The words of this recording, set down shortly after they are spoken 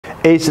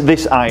Is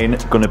this iron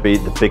going to be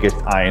the biggest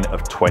iron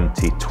of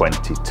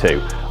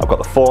 2022? I've got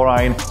the 4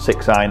 iron,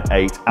 6 iron,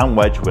 8 and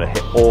wedge. We're going to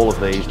hit all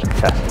of these and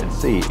test and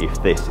see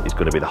if this is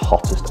going to be the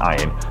hottest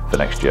iron for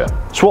next year.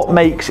 So what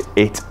makes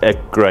it a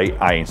great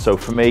iron? So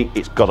for me,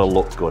 it's got to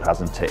look good,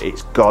 hasn't it?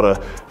 It's got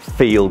to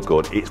feel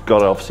good. It's got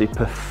to obviously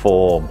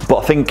perform. But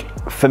I think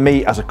for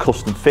me as a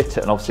custom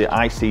fitter, and obviously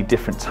I see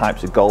different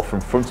types of golfer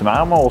in front of me,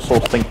 I'm also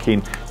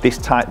thinking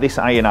this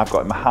iron I've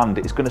got in my hand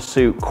is going to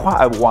suit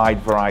quite a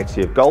wide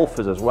variety of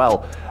golfers as well.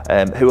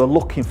 Who are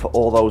looking for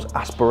all those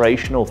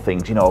aspirational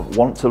things, you know,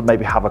 want to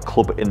maybe have a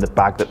club in the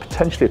bag that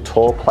potentially a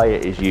tour player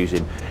is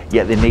using,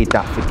 yet they need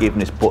that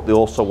forgiveness, but they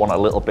also want a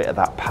little bit of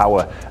that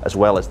power as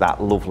well as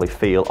that lovely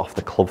feel off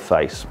the club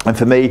face. And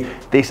for me,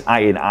 this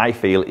iron, I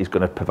feel, is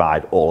going to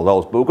provide all of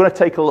those. But we're going to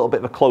take a little bit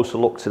of a closer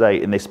look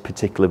today in this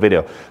particular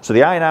video. So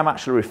the iron I'm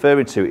actually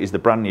referring to is the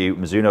brand new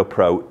Mizuno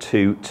Pro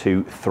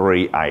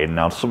 223 iron.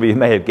 Now, some of you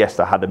may have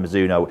guessed I had a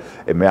Mizuno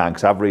in my hand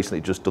because I've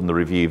recently just done the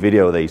review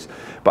video of these.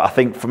 But I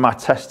think for my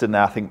testing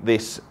now, I think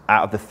this,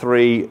 out of the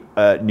 3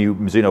 new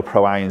Mizuno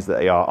Pro irons that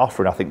they are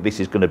offering, I think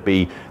this is going to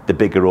be the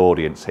bigger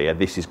audience here.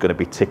 This is going to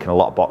be ticking a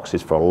lot of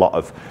boxes for a lot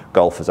of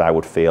golfers, I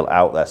would feel,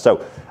 out there.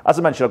 So as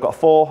I mentioned, I've got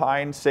 4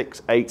 iron,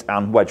 6, 8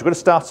 and wedge. We're going to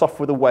start off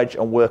with a wedge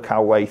and work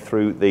our way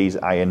through these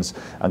irons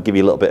and give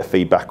you a little bit of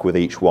feedback with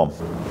each one.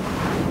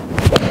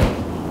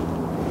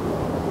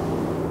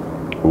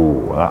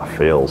 Ooh, that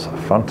feels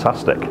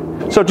fantastic.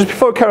 So just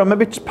before we carry on,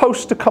 maybe just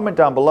post a comment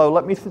down below.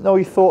 Let me know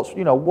your thoughts,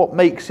 you know, what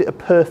makes it a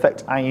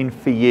perfect iron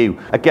for you?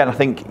 Again, I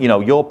think, you know,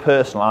 you're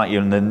personal, aren't you,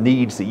 and the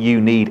needs that you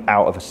need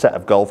out of a set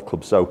of golf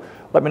clubs. So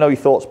let me know your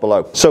thoughts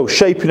below. So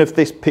shaping of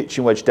this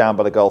pitching wedge down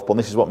by the golf ball, and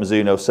this is what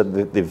Mizuno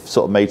said, they've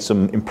sort of made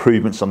some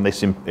improvements on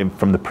this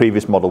from the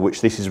previous model, which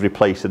this is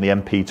replacing the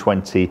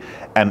MP20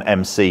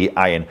 MMC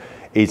iron.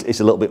 Is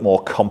a little bit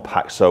more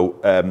compact. So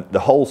the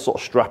whole sort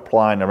of strap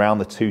line around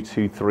the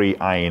 223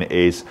 iron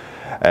is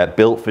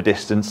built for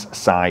distance,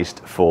 sized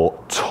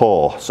for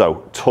tour.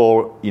 So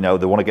tour, you know,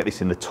 they want to get this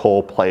in the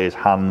tour players'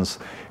 hands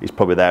is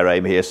probably their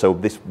aim here. So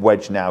this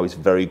wedge now is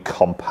very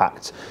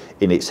compact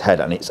in its head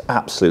and it's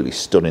absolutely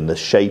stunning. The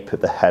shape of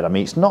the head, I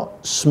mean, it's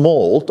not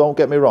small, don't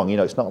get me wrong, you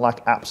know, it's not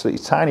like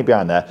absolutely tiny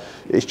behind there,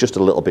 it's just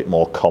a little bit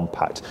more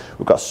compact.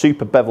 We've got a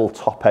super bevel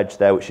top edge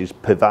there, which is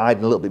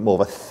providing a little bit more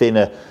of a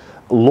thinner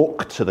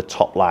look to the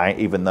top line,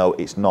 even though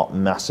it's not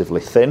massively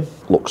thin.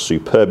 Looks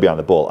superb behind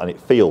the ball and it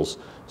feels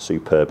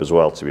superb as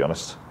well, to be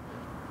honest.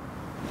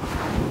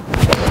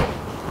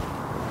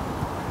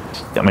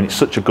 I mean, it's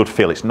such a good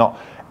feel. It's not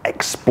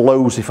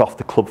explosive off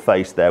the club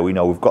face there. We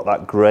know we've got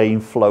that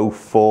grain flow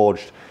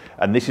forged,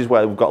 and this is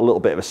where we've got a little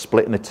bit of a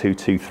split in the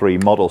 223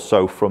 model.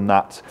 So from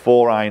that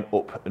 4 iron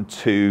up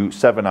to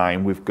 7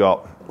 iron, we've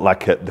got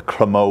like the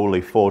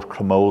chromoly, forged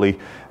chromoly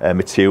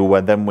material,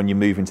 where then when you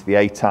move into the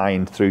 8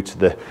 iron through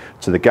to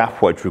the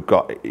gap wedge, we've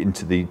got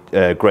into the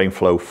grain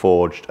flow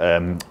forged,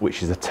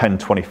 which is a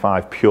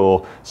 1025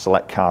 pure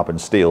select carbon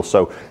steel.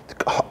 So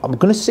I'm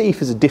going to see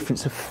if there's a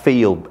difference of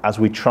feel as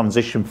we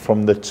transition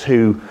from the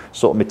 2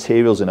 sort of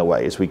materials in a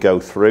way as we go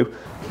through.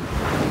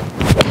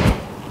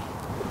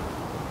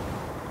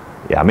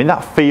 Yeah, I mean, that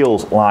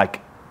feels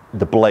like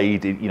the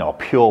bladed, you know, a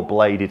pure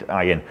bladed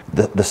iron.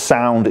 The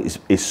sound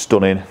is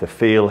stunning. The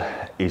feel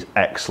is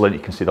excellent.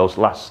 You can see those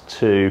last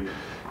 2,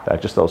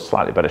 just those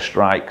slightly better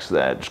strikes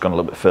there. Just gone a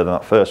little bit further than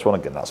that first one.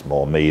 Again, that's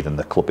more me than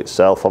the club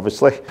itself,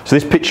 obviously. So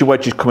this pitching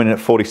wedge is coming in at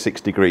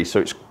 46 degrees. So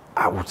it's,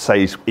 I would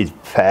say, is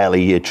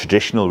fairly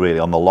traditional, really,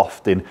 on the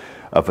lofting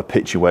of a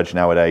pitching wedge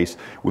nowadays.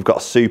 We've got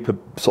a super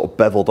sort of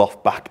beveled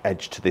off back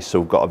edge to this, so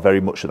we've got a very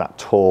much of that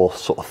taut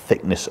sort of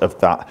thickness of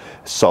that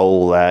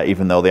sole there,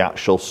 even though the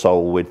actual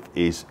sole width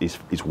is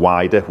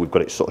wider. We've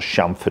got it sort of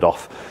chamfered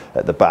off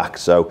at the back,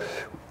 so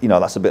you know,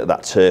 that's a bit of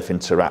that turf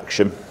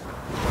interaction.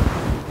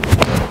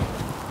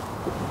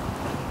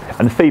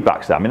 And the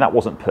feedback's there. I mean, that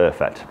wasn't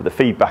perfect, but the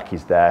feedback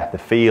is there, the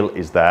feel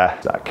is there.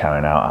 That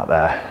carrying out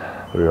there.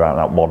 We're around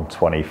that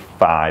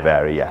 125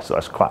 area, yeah, so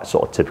that's quite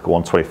sort of typical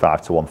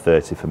 125 to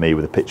 130 for me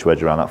with a pitch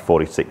wedge around that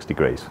 46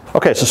 degrees.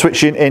 Okay, so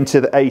switching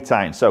into the 8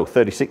 iron, so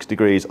 36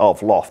 degrees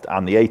of loft,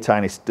 and the 8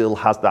 iron still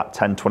has that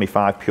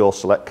 1025 pure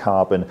select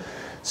carbon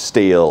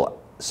steel,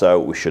 so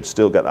we should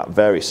still get that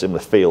very similar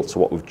feel to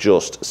what we've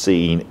just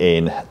seen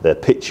in the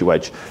pitch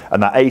wedge.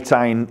 And that 8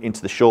 iron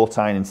into the short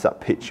iron into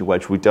that pitch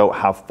wedge, we don't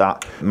have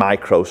that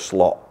micro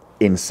slot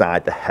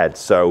inside the head.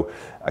 So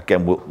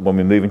again, when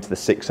we move into the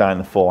 6 iron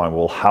and the 4 iron,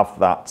 we'll have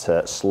that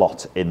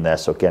slot in there.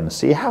 So again,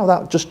 see how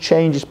that just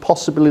changes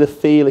possibly the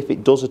feel, if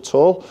it does at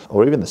all,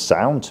 or even the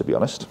sound, to be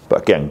honest.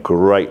 But again,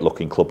 great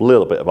looking club, a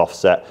little bit of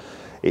offset.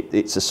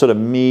 It's a sort of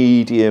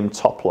medium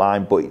top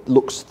line, but it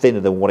looks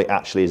thinner than what it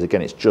actually is.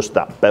 Again, it's just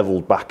that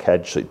beveled back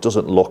edge, so it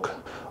doesn't look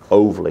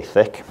overly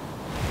thick.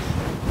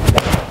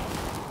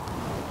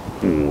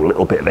 Ooh, a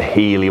little bit of a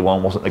heely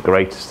one, wasn't the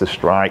greatest of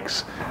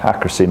strikes.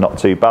 Accuracy not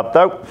too bad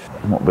though.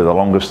 Not be the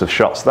longest of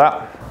shots,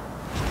 that.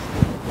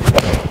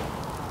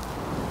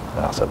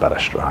 That's a better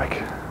strike.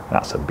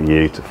 That's a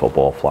beautiful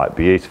ball flight,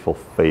 beautiful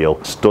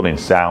feel, stunning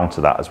sound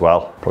to that as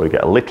well. Probably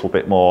get a little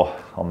bit more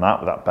on that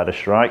with that better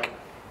strike.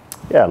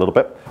 Yeah, a little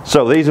bit.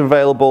 So these are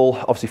available,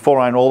 obviously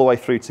 4-iron all the way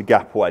through to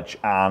gap wedge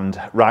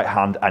and right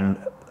hand. And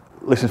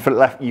listen,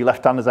 for you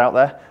left-handers out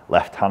there,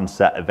 left-hand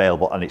set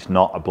available, and it's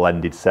not a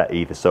blended set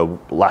either. So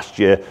last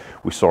year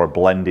we saw a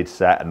blended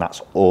set, and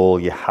that's all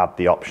you had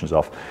the options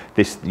of.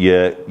 This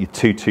year, your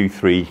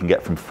 2-2-3, you can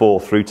get from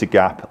 4 through to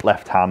gap,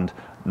 left hand,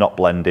 not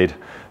blended.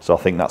 So I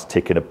think that's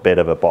ticking a bit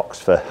of a box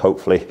for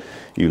hopefully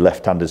you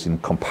left-handers in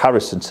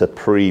comparison to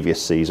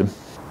previous season.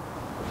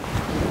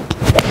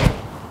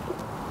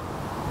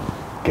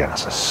 Again,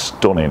 that's a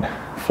stunning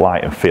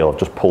flight and feel. I've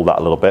just pulled that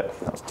a little bit.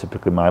 That's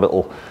typically my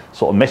little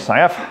sort of miss I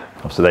have.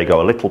 Obviously they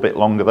go a little bit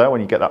longer there when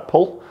you get that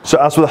pull. So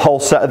as with the whole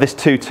set of this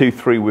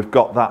 2-2-3, we've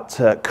got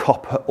that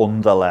copper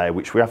underlay,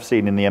 which we have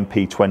seen in the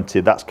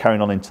MP20. That's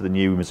carrying on into the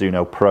new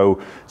Mizuno Pro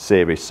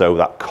series. So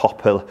that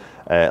copper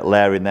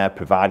layer in there,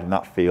 providing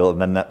that feel, and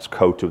then that's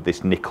coated with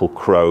this nickel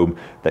chrome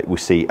that we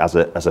see as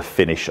a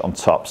finish on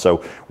top.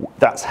 So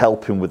that's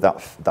helping with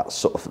that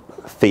sort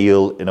of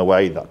feel in a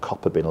way, that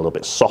copper being a little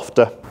bit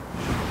softer.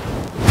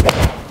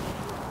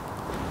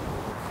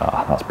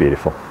 Ah, that's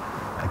beautiful.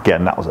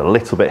 Again, that was a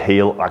little bit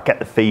heel. I get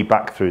the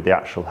feedback through the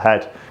actual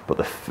head,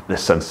 but the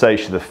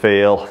sensation, the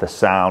feel, the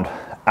sound,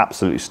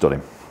 absolutely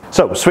stunning.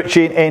 So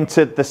switching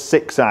into the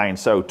 6-iron,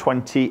 so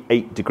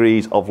 28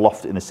 degrees of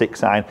loft in the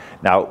 6-iron.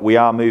 Now we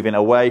are moving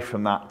away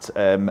from that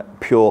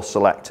pure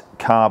select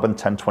carbon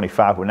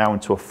 1025. We're now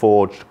into a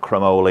forged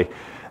chromoly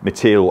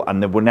material,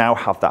 and then we now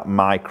have that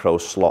micro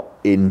slot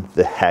in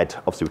the head.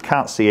 Obviously we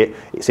can't see it,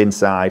 it's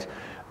inside.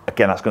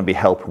 Again, that's going to be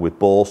helping with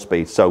ball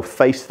speed. So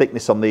face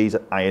thickness on these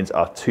irons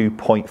are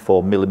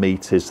 2.4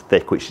 millimeters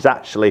thick, which is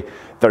actually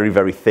very,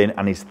 very thin,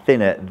 and is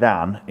thinner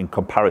than in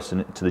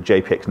comparison to the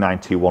JPX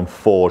 921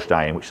 forged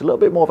iron, which is a little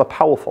bit more of a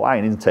powerful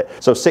iron, isn't it?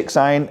 So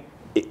 6-iron,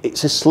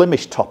 it's a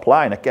slimish top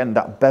line. Again,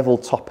 that bevel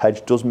top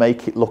edge does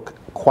make it look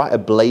quite a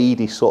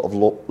bladey sort of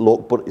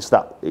look, but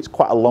it's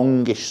quite a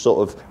longish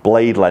sort of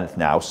blade length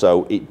now,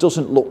 so it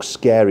doesn't look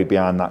scary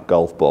behind that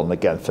golf ball. And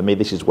again, for me,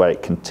 this is where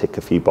it can tick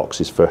a few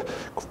boxes for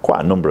quite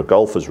a number of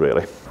golfers,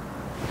 really.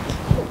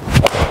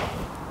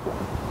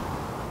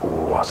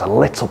 Ooh, that's a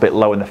little bit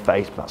low in the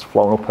face, but that's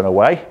flown up and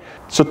away.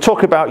 So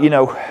talk about, you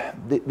know,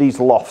 these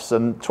lofts,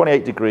 and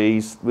 28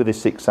 degrees with a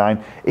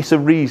 6-iron, it's a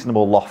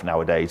reasonable loft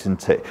nowadays,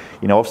 isn't it?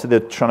 You know, obviously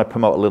they're trying to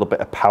promote a little bit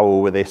of power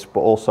with this,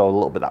 but also a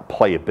little bit of that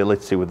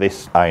playability with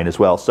this iron as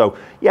well. So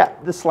yeah,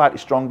 they're slightly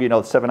stronger. You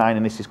know, the 7-iron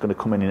in this is going to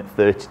come in at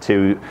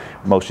 32.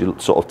 Most you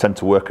sort of tend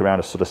to work around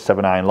a sort of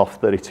 7-iron loft,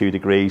 32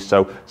 degrees.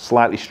 So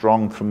slightly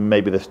strong from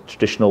maybe the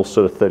traditional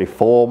sort of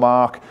 34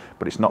 mark,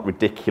 but it's not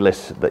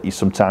ridiculous that you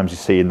sometimes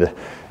see in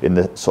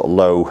the sort of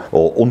low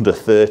or under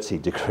 30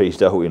 degrees,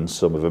 don't we, in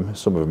some of them.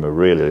 Some of them are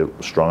really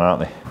strong, aren't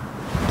they?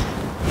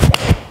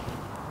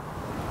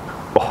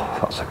 Oh,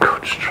 that's a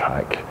good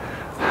strike.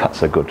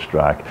 That's a good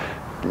strike.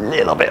 A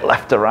little bit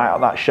left to right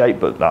on that shape,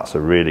 but that's a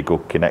really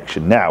good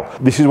connection. Now,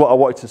 this is what I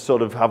wanted to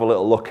sort of have a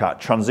little look at,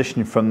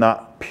 transitioning from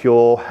that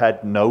pure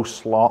head, no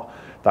slot,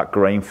 that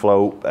grain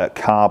flow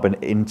carbon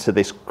into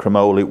this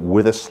chromoly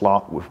with a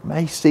slot. We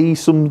may see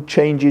some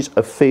changes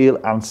of feel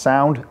and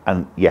sound,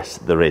 and yes,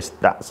 there is.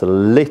 That's a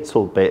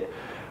little bit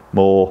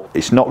more,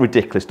 it's not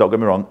ridiculous, don't get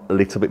me wrong, a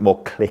little bit more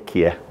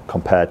clickier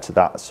compared to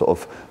that sort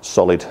of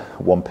solid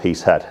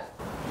one-piece head.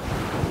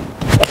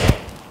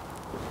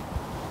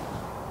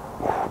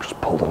 Ooh, just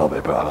pulled a little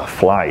bit, but the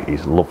flight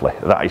is lovely.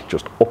 That is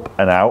just up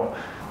and out.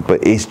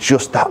 But it's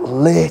just that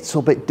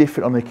little bit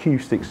different on the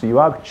acoustics. So you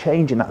are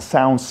changing that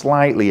sound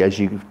slightly as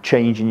you're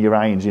changing your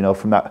irons, you know,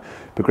 from that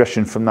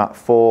progression from that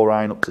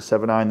 4-iron up to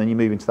 7-iron, then you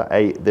move into that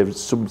 8. There's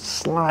some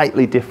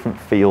slightly different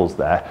feels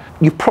there.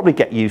 You probably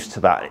get used to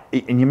that,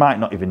 and you might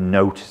not even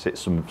notice it.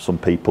 Some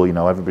people, you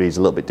know, everybody's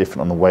a little bit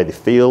different on the way they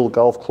feel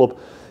golf club.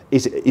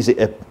 Is it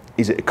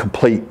a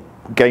complete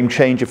game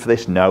changer for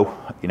this? No.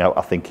 You know,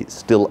 I think it's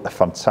still a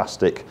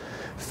fantastic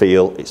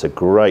feel. It's a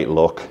great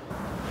look.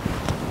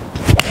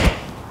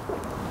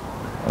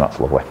 That's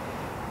lovely.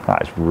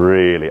 That is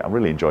really, I'm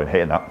really enjoying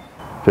hitting that.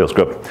 Feels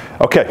good.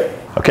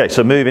 Okay,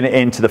 so moving it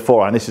into the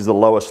 4-iron. This is the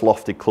lowest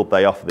lofted club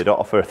they offer. They don't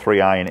offer a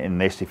 3-iron in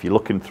this. If you're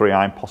looking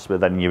 3-iron, possibly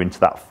then you're into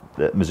that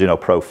Mizuno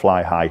Pro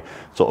Fly High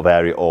sort of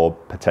area, or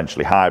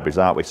potentially hybrids,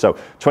 aren't we? So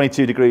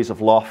 22 degrees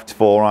of loft,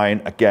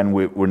 4-iron. Again,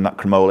 we're in that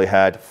chromoly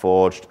head,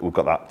 forged. We've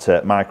got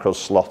that micro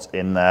slot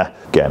in there.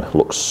 Again,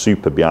 looks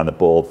super behind the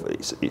ball.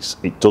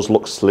 It does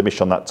look slimish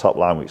on that top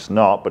line, which it's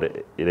not, but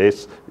it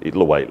is.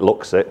 The way it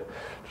looks it.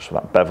 Just for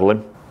that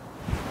beveling.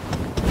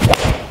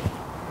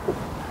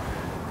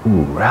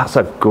 Ooh, that's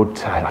a good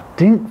time. I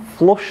didn't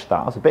flush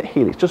that. I was a bit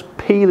heel. It's just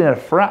peeling a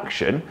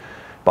fraction.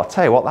 But I'll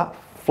tell you what, that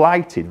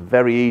flighted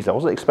very easy. I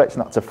wasn't expecting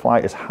that to fly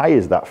as high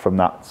as that from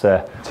that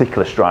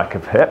particular strike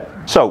of hit.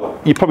 So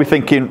you're probably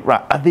thinking,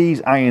 right, are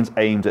these irons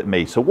aimed at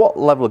me? So what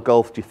level of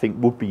golf do you think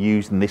would be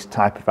using this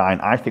type of iron?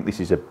 I think this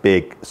is a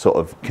big sort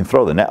of, can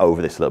throw the net over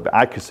this a little bit.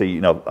 I could see,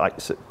 you know, like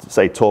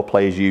say tour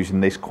players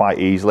using this quite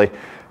easily.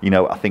 You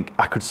know, I think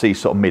I could see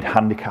sort of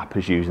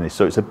mid-handicappers using this.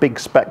 So it's a big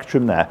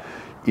spectrum there.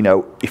 You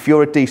know, if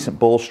you're a decent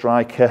ball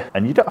striker,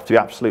 and you don't have to be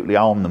absolutely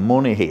on the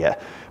money here,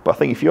 but I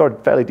think if you're a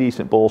fairly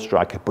decent ball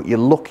striker, but you're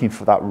looking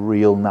for that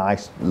real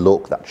nice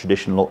look, that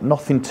traditional look,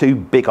 nothing too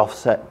big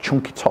offset,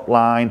 chunky top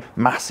line,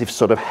 massive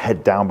sort of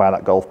head down by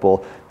that golf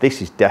ball,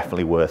 this is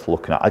definitely worth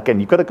looking at.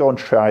 Again, you've got to go and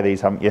try these,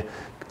 haven't you?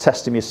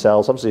 Test them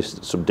yourselves.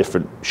 Obviously, some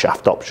different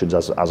shaft options,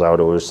 as I would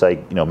always say.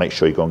 You know, make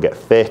sure you go and get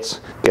fit,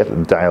 get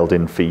them dialed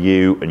in for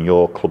you and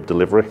your club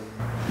delivery.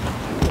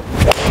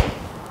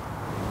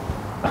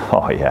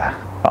 Oh yeah,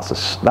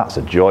 that's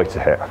a joy to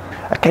hit.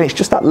 Again, it's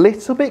just that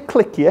little bit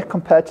clickier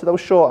compared to those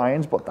short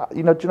irons, but that,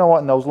 you know, do you know what?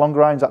 In those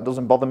longer irons, that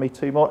doesn't bother me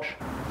too much.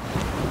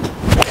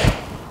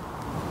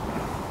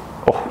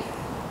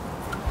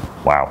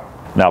 Oh, wow.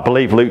 Now, I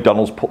believe Luke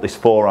Donald's put this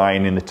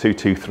 4-iron in the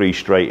 223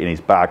 straight in his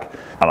bag,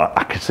 and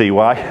I can see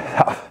why.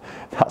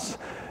 That's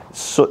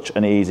such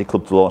an easy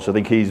club to launch. I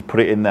think he's put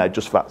it in there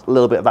just for that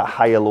little bit of that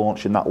higher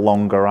launch in that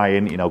longer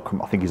iron. You know,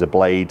 I think he's a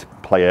blade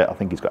player. I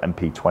think he's got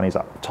MP20s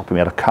at the top of my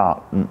head. I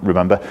can't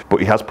remember, but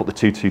he has put the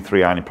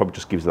 223 iron. It probably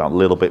just gives that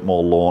little bit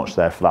more launch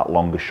there for that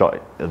longer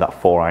shot, that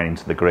 4-iron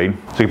into the green.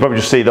 So you probably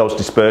just see those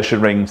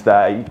dispersion rings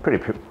there.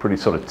 Pretty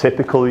sort of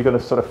typical. You're going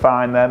to sort of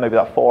find there. Maybe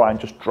that 4-iron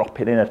just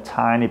dropping in a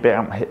tiny bit. I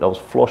haven't hit those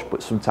flush,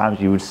 but sometimes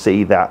you would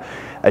see that.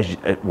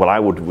 Well, I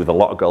would with a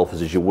lot of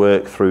golfers, as you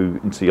work through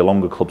into your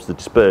longer clubs, the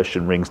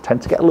dispersion rings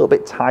tend to get a little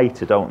bit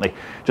tighter, don't they?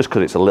 Just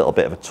because it's a little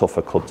bit of a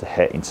tougher club to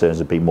hit in terms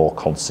of being more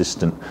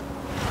consistent.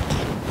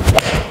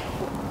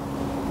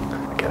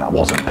 Again, that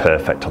wasn't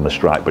perfect on the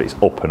strike, but it's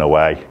up and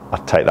away.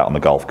 I'd take that on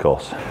the golf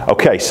course.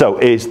 Okay, so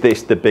is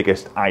this the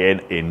biggest iron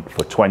in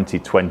for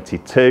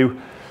 2022?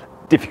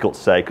 Difficult to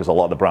say because a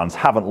lot of the brands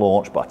haven't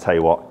launched, but I tell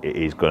you what, it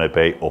is going to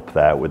be up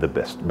there with the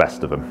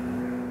best of them.